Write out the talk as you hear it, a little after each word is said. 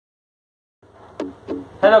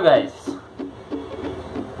Hello guys,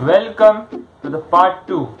 welcome to the part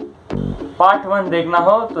 2। Part 1 देखना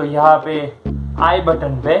हो तो यहाँ पे आई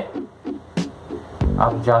बटन पे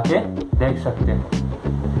आप जाके देख सकते हो।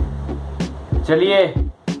 चलिए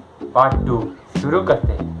पार्ट 2 शुरू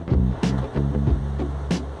करते हैं।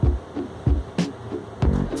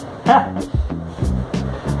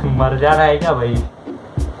 मर जाना है क्या भाई?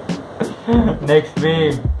 Next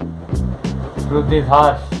meme, truth is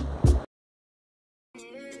harsh.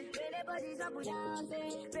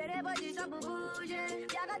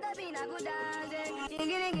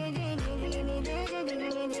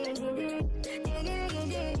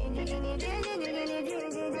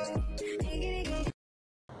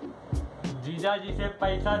 जीजा जी से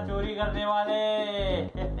पैसा चोरी करने वाले।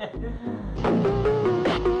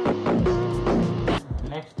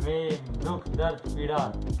 नेक्स्ट मीम, दुख दर्द पीड़ा।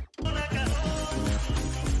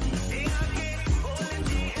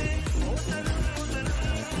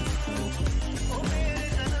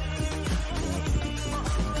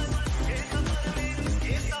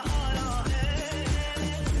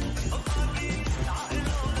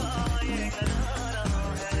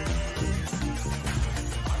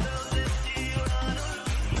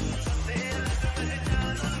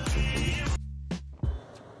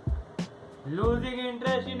 Losing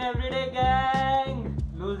interest in everyday gang.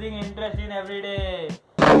 Losing interest in everyday.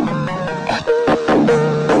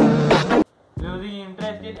 Losing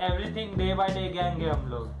interest in everything day by day gang है हम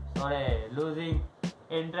लोग। Sorry, losing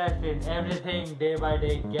interest in everything day by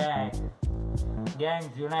day gang.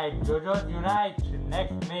 Gangs unite, JoJo's unite.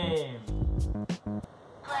 Next meme.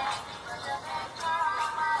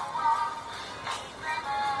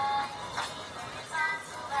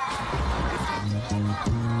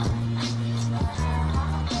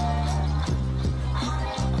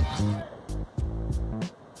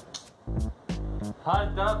 हर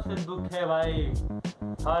तरफ से दुख है भाई,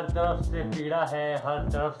 हर तरफ से पीड़ा है, हर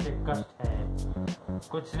तरफ से कष्ट है।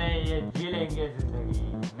 कुछ नहीं, ये जी लेंगे जिंदगी।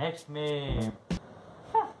 नेक्स्ट में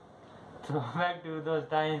throwback to those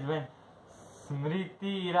times when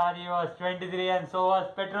Smriti Irani was 23 and so was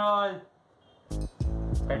petrol.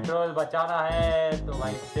 Petrol बचाना है तो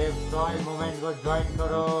भाई सेव सॉइल मूवमेंट को ज्वाइन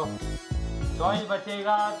करो। सॉइल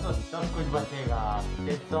बचेगा तो सब कुछ बचेगा।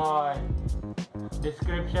 Save soil.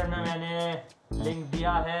 डिस्क्रिप्शन में मैंने लिंक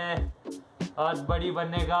दिया है अर्थ बड़ी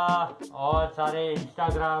बनने का, और सारे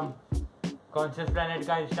इंस्टाग्राम, कॉन्शियस प्लैनेट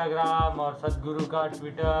का इंस्टाग्राम और सदगुरु का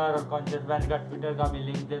ट्विटर और कॉन्शियस प्लैनेट का ट्विटर का भी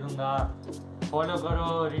लिंक दे दूंगा। फॉलो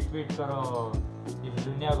करो, रिट्वीट करो, इस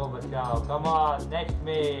दुनिया को बचाओ। कम ऑन, नेक्स्ट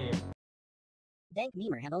में। Dank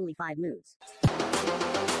memer have only 5 moves.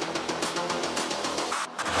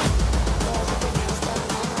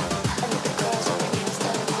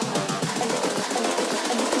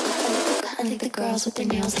 I think the girls with their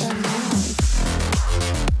nails done now.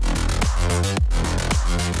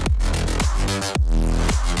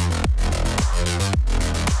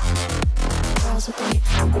 Girls with their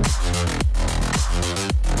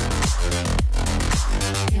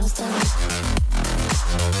nails done.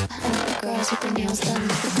 I think the girls with their nails done.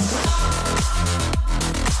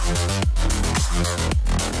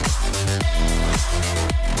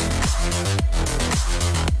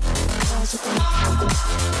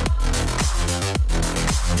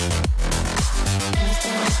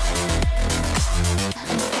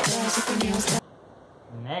 Girls with their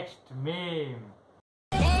next meme.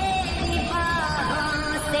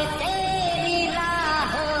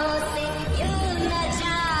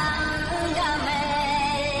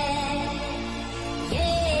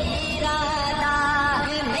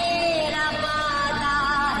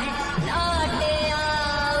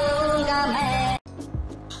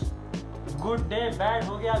 Good day bad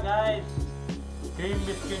हो गया guys. Cream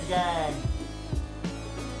biscuit gang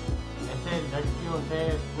ऐसे लड़कियों से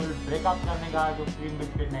full breakup करने का जो cream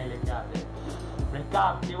biscuit नहीं लेके आते।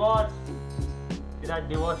 ब्रेकअप, डिवोर्स, सीधा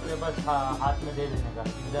डिवोर्स पेपर्स हाथ में दे देने का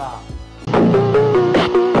सीधा।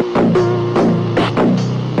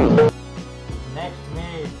 नेक्स्ट में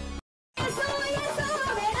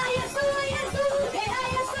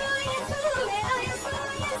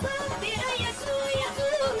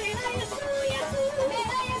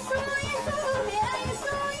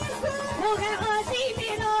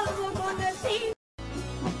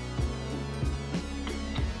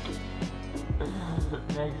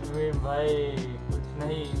नेक्स्ट में भाई कुछ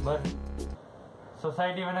नहीं, बस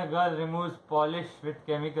सोसाइटी में ना girl removes polish with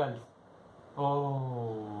chemicals.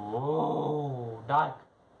 Oh dark.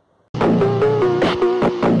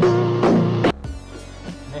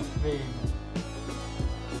 Next में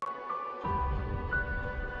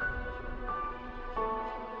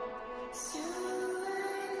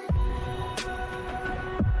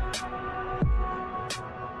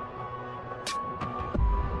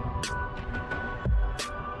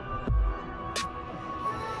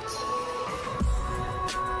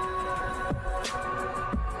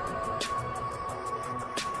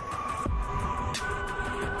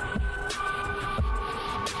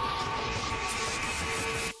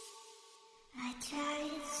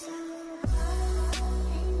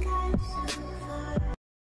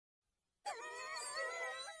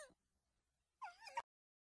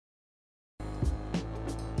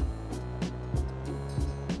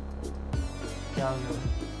जाओगे।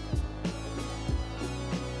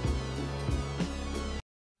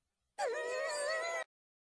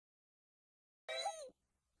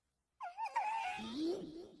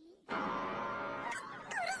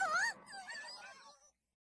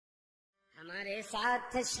 हमारे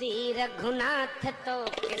साथ श्री रघुनाथ तो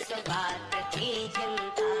किस बात की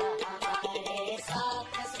चिंता, हमारे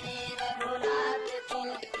साथ श्री रघुनाथ तो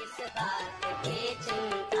किस बात की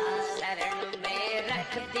चिंता, शरण में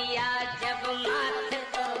रख दिया जब माथ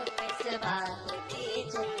तो किस बात की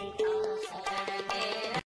चिंता, शरण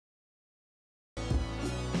में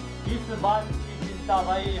किस बात की चिंता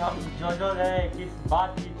भाई, हम जो रहे, किस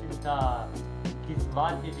बात की चिंता, किस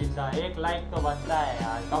बात की चिंता। एक लाइक तो बनता है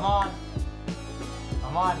यार, कमान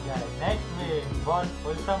कमान गाइस। नेक्स्ट में बहुत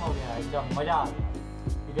होलसम हो गया, एकदम मजा आ गया।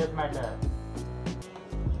 Serious matter.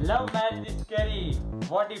 Love marriage is scary,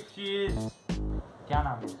 what if she is, क्या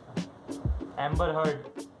नाम है इसका, एम्बर हर्ड।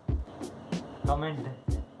 कमेंट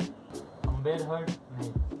अम्बर हर्ड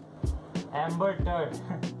नहीं, एम्बर टर्ड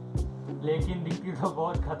लेकिन दिखती तो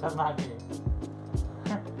बहुत खतरनाक है।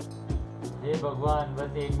 हे भगवान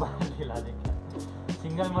बस एक बार खिला दे,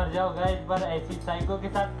 सिंगल मर जाओ गाइस, पर ऐसी साइको के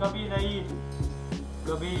साथ कभी नहीं,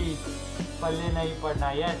 कभी पल्ले नहीं पड़ना।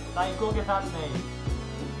 यस, साइको के साथ नहीं।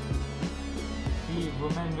 See,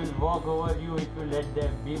 women will walk over you if you let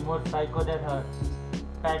them. Be more psycho than her.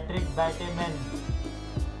 Patrick Bateman,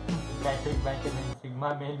 Sigma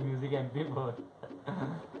Male Music MP4।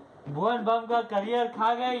 Bhuvan balm का करियर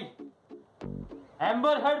खा गई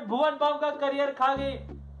एम्बर हर्ड, भुवन बाम का करियर खा गई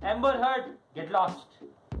एम्बर हर्ड। गेट लॉस्ट,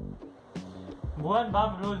 भुवन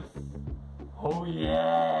balm rules. Oh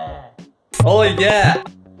yeah! Oh yeah!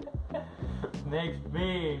 Next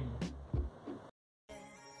meme.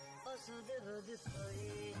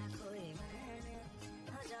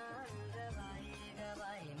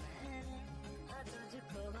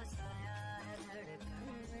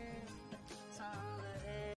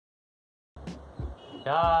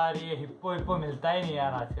 यार ये hippo मिलता ही नहीं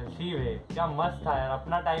यार आजकल। सी वे क्या मस्त था यार,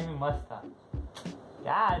 अपना टाइम ही मस्त था।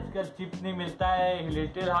 क्या आजकल चिप्स नहीं मिलता है,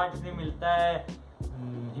 लिटिल हार्ट्स नहीं मिलता है,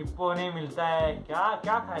 हिप्पो नहीं मिलता है, क्या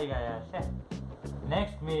क्या खाएगा यार।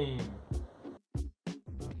 Next meme.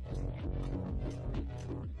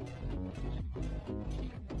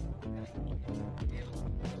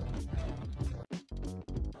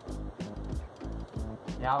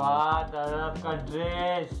 क्या बात, अरब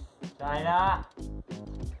countries, China,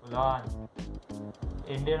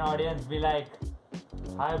 Indian audience be like,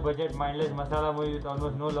 high budget mindless masala movie with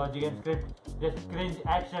almost no logic and script, just cringe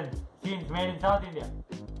action scenes made in South India.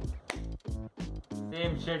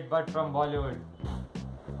 Same shit but from Bollywood.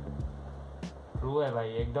 True है भाई,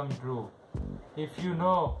 एकदम true. If you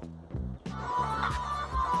know.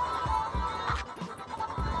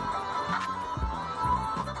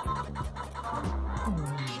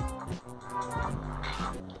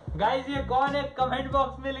 Guys ये कौन है, comment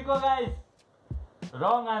box में लिखो guys.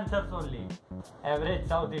 Wrong answers only, average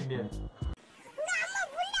south Indian.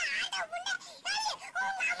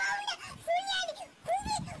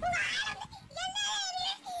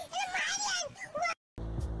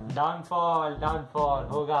 Downfall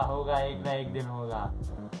होगा एक ना एक दिन होगा।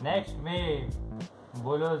 नेक्स्ट में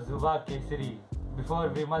बोलो जुबा केसरी, बिफोर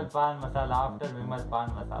विमल पान मसाला, आफ्टर विमल पान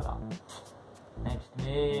मसाला। नेक्स्ट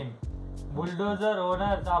में bulldozer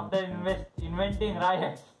owners after inventing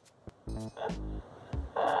riots.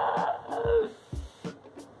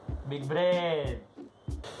 Big brain.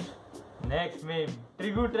 Next meme.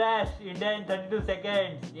 Trigu trash, India in 32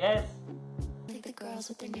 seconds. Yes. Like the girls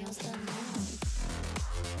with their nails done now.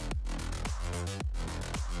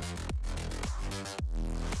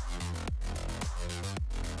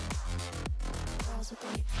 Girls with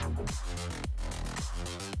their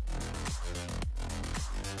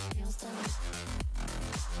nails done.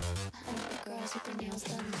 I like the girls with their nails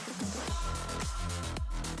done.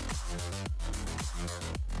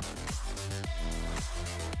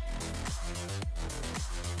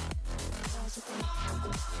 Girls with their nails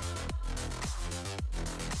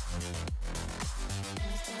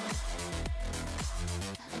done.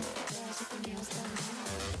 I like the girls with their nails done.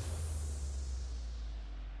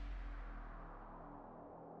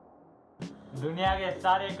 दुनिया के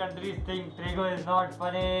सारे countries think trigo is not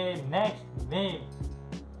funny. Next meme.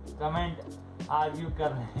 Comment argue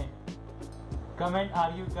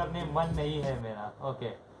करने मन नहीं है मेरा। Okay,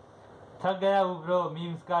 थक गया हूँ ब्रो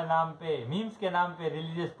मीम्स के नाम पे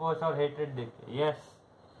रिलीजियस पोस्ट और हेट्रेड देख के। यस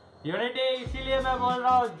यूनिटी, इसीलिए मैं बोल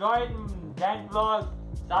रहा हूँ जॉइन डैंक ब्लॉग,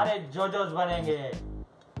 सारे जोजोस बनेंगे।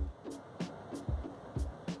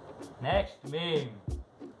 Next meme,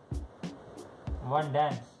 one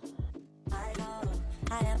dance.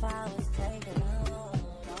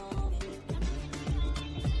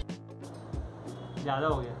 ज़्यादा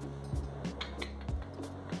हो गया.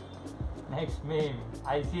 Next meme,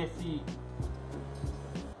 ICSE.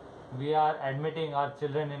 We are admitting our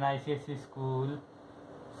children in ICSE school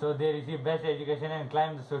so they receive best education and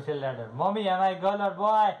climb the social ladder. Mommy, am I girl or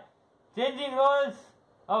boy? Changing roles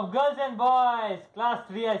of girls and boys. Class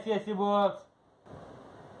 3 ICSE books.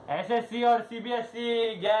 SSC और CBSE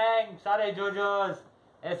gang. सारे Jojo's.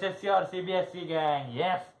 SSC और CBSE gang.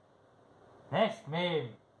 Yes. Next meme.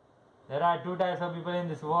 There are two types of people in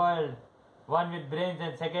this world. One with brains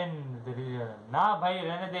and second religion. ना भाई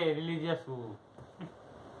रहने दे religious हूँ.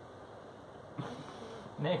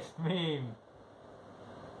 Next meme.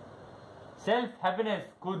 Self happiness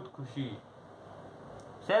खुद खुशी.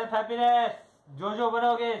 Self happiness जो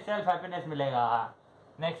बनोगे self happiness मिलेगा.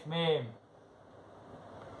 Next meme.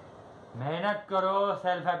 मेहनत करो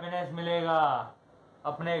self happiness मिलेगा.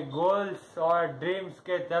 अपने goals और dreams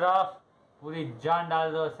के तरफ पूरी जान डाल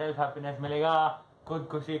दो self happiness मिलेगा. खुद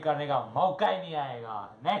खुशी करने का मौका ही नहीं आएगा.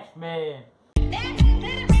 नेक्स्ट में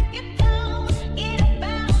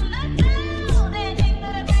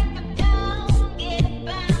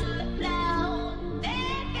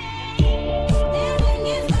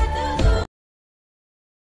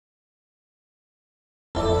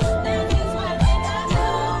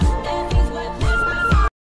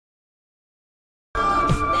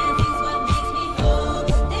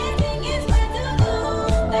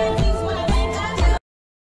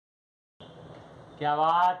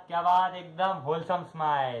क्या बात एकदम होलसम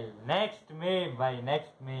स्माइल. नेक्स्ट मीम भाई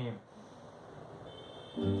नेक्स्ट मीम.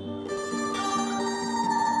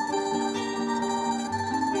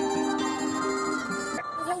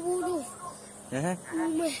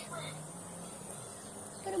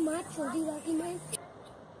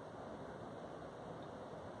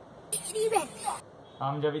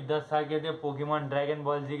 हम जब 10 साल के थे पोकेमॉन ड्रैगन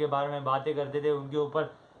बॉल जी के बारे में बातें करते थे. उनके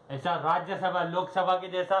ऊपर ऐसा राज्यसभा लोकसभा के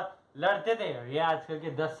जैसा लड़ते थे. ये आजकल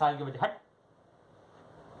के 10 साल के बच्चे हट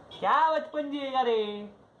क्या बचपन जिएगा रे.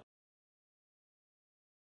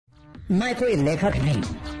 मैं कोई लेखक नहीं.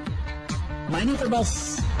 मैंने तो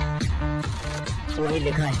बस वही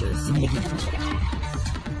लिखा है जो जिंदगी में.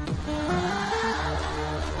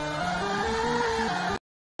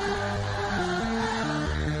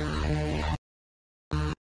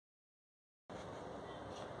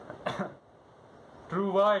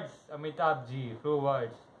 True words, Amitabh ji. True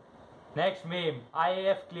words. Next meme.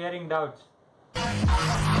 IAF clearing doubts.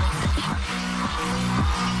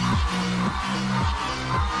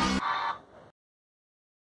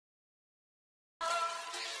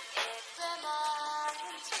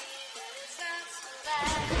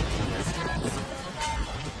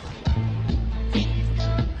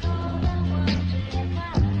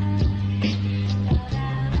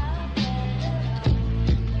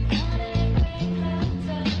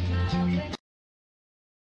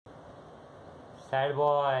 Sad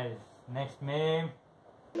boys. Next meme.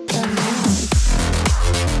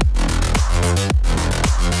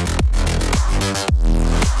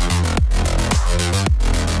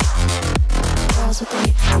 Girls with their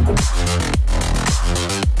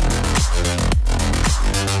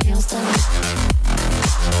nails done. I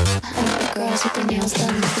like the girls with their nails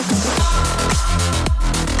done.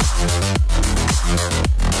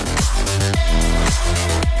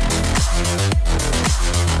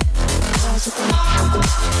 Girls with their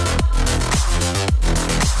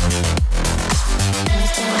nails done. I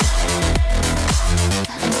like the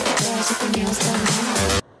girls with their nails done.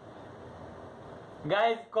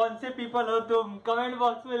 Guys कौन से people हो तुम comment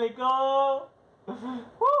box में लिखो.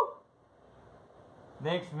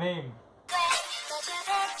 Next meme.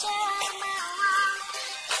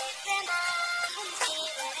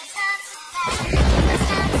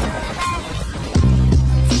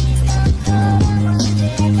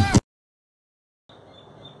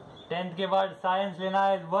 Tenth के बाद science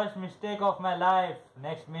लेना is worst mistake of my life.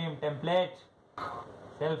 Next meme. Template.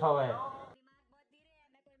 Self aware.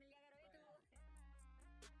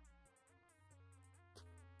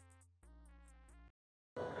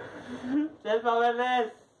 Self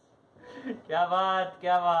awareness. क्या बात.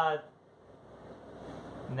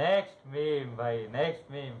 नेक्स्ट मीम भाई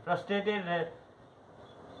नेक्स्ट मीम. फ्रस्ट्रेटेड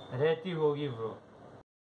रहती होगी ब्रो.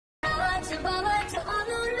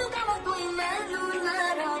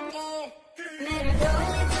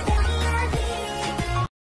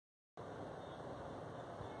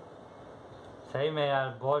 सही में यार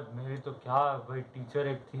बहुत. मेरी तो क्या भाई टीचर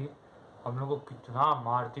एक थी हम लोग को कितना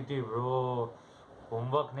मारती थी ब्रो.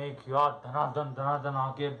 होमवर्क नहीं किया धनाधन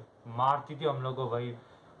आके मारती थी हम लोग को भाई.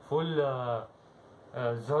 फुल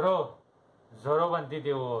जोरो बनती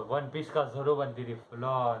थी वो. वन पीस का जोरो बनती थी full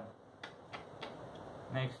on.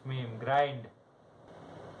 Next meme. Grind.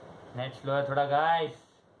 Net slow है थोड़ा गाइस,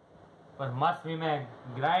 पर मस्त भी में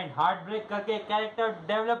ग्राइंड हार्ट ब्रेक करके कैरेक्टर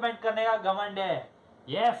डेवलपमेंट करने का घमंड है।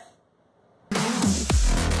 Yes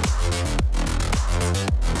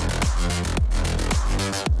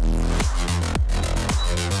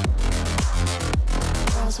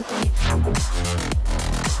Girls with the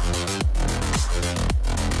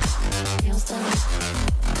nails done.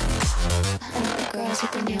 I like the girls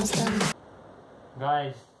with the nails done.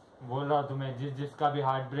 Guys बोल रहा हूँ तुम्हें, जिसका भी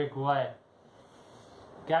हार्ट ब्रेक हुआ है,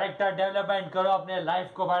 कैरेक्टर डेवलपमेंट करो, अपने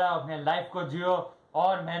लाइफ को बढ़ाओ, अपने लाइफ को जियो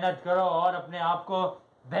और मेहनत करो और अपने आप को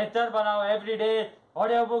बेहतर बनाओ। एवरीडे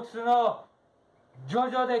ऑडियो बुक सुनो,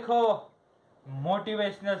 जो देखो,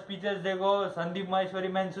 मोटिवेशनल स्पीचेस देखो, संदीप माहेश्वरी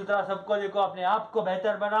मेनसूत्रा, सबको देखो, अपने आप को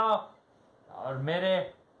बेहतर बनाओ और मेरे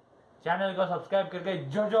चैनल को सब्सक्राइब करके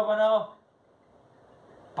जो बनाओ।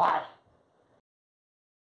 बाय।